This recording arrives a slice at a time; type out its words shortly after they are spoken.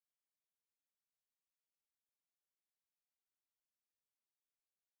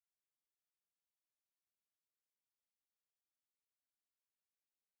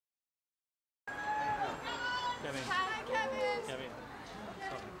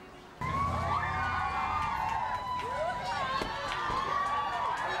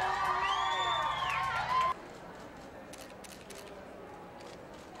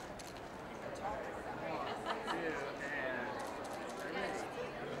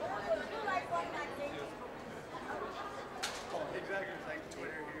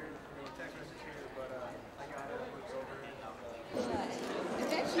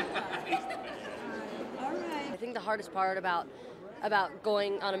hardest part about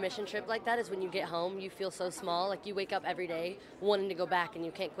going on a mission trip like that is when you get home, you feel so small. Like you wake up every day wanting to go back and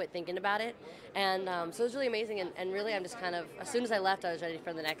you can't quit thinking about it. And so it was really amazing. And really, I'm just kind of, as soon as I left, I was ready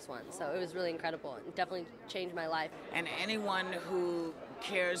for the next one. So it was really incredible. It definitely changed my life. And anyone who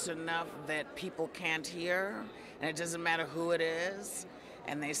cares enough that people can't hear, and it doesn't matter who it is,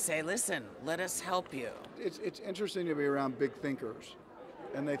 and they say, listen, let us help you. It's interesting to be around big thinkers,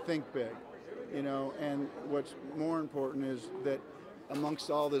 and they think big, you know, and what's more important is that amongst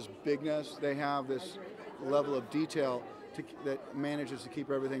all this bigness, they have this level of detail that manages to keep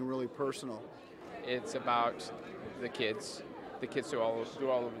everything really personal. It's about the kids through all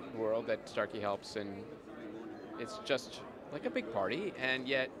over the world that Starkey helps, and it's just like a big party, and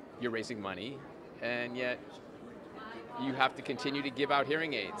yet you're raising money, and yet you have to continue to give out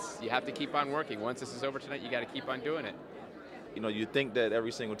hearing aids. You have to keep on working. Once this is over tonight, you got to keep on doing it. You know, you think that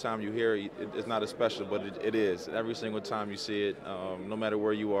every single time you hear it, it's not as special, but it is. Every single time you see it, no matter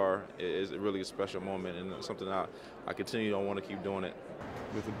where you are, it is really a special moment, and something I continue to want to keep doing it.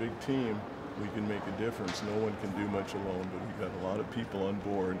 With a big team, we can make a difference. No one can do much alone, but we've got a lot of people on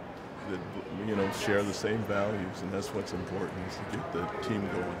board that, you know, share the same values, and that's what's important, is to get the team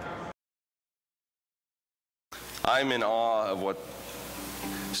going. I'm in awe of what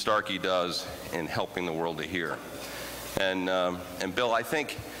Starkey does in helping the world to hear. And Bill, I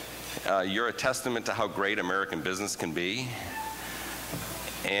think you're a testament to how great American business can be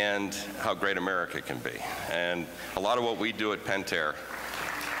and how great America can be. And a lot of what we do at Pentair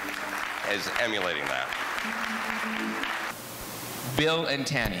is emulating that. Bill and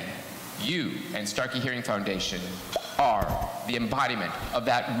Tanny, you and Starkey Hearing Foundation are the embodiment of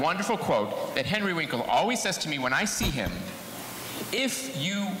that wonderful quote that Henry Winkle always says to me when I see him: if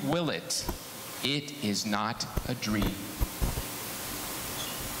you will it, it is not a dream.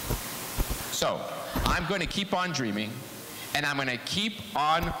 So, I'm going to keep on dreaming, and I'm going to keep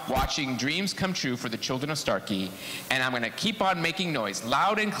on watching dreams come true for the children of Starkey, and I'm going to keep on making noise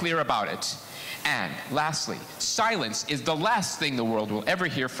loud and clear about it. And lastly, silence is the last thing the world will ever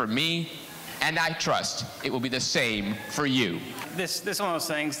hear from me, and I trust it will be the same for you. This one of those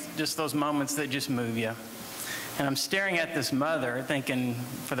things, just those moments that just move you. And I'm staring at this mother thinking,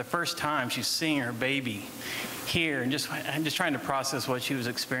 for the first time, she's seeing her baby here, and I'm just trying to process what she was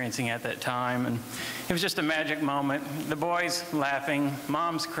experiencing at that time. And it was just a magic moment. The boys laughing,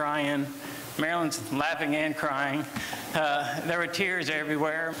 mom's crying, Marilyn's laughing and crying. There were tears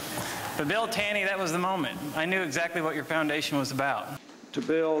everywhere. But Bill, Tanny, that was the moment. I knew exactly what your foundation was about. To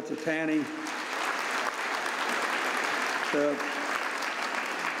Bill, to Tanny, to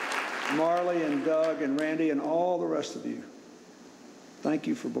Marley and Doug and Randy and all the rest of you, thank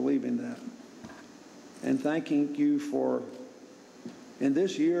you for believing that. And thanking you for, in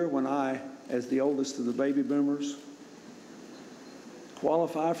this year when I, as the oldest of the baby boomers,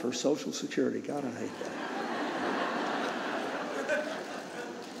 qualify for Social Security. God, I hate that.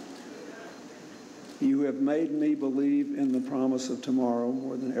 You have made me believe in the promise of tomorrow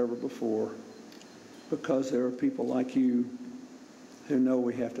more than ever before, because there are people like you who know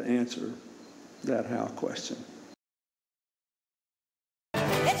we have to answer that how question.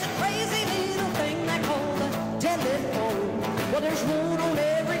 It's a crazy little thing they call the telephone. Well, there's one on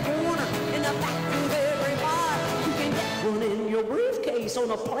every corner, in the back of every bar. You can get one in your briefcase,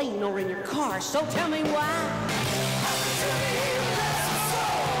 on a plane, or in your car. So tell me why.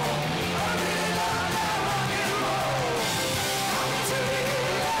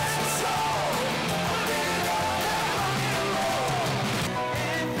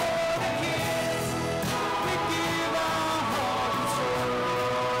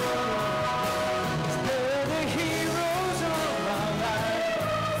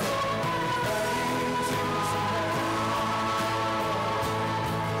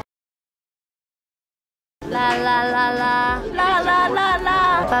 La la la la la la la la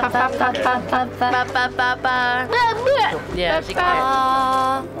ba ba ba ba ba ba ba ba ba. Yeah, she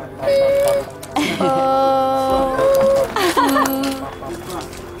can.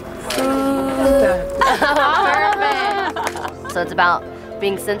 Perfect. So it's about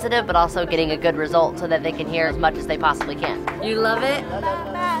being sensitive, but also getting a good result so that they can hear as much as they possibly can. You love it?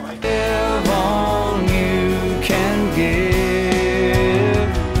 Give all you can give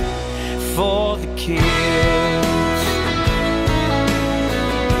for the kids.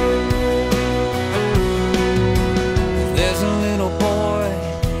 There's a little boy,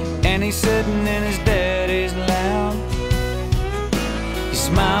 and he's sitting in his daddy's lap. He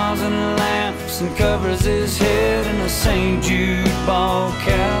smiles and laughs and covers his head in a St. Jude ball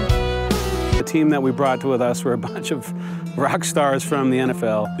cap. The team that we brought with us were a bunch of rock stars from the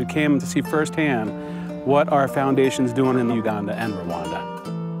NFL who came to see firsthand what our foundation's doing in Uganda and Rwanda.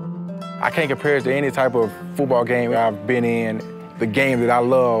 I can't compare it to any type of football game I've been in. The game that I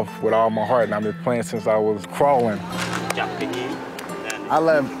love with all my heart, and I've been playing since I was crawling. I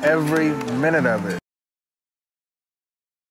love every minute of it.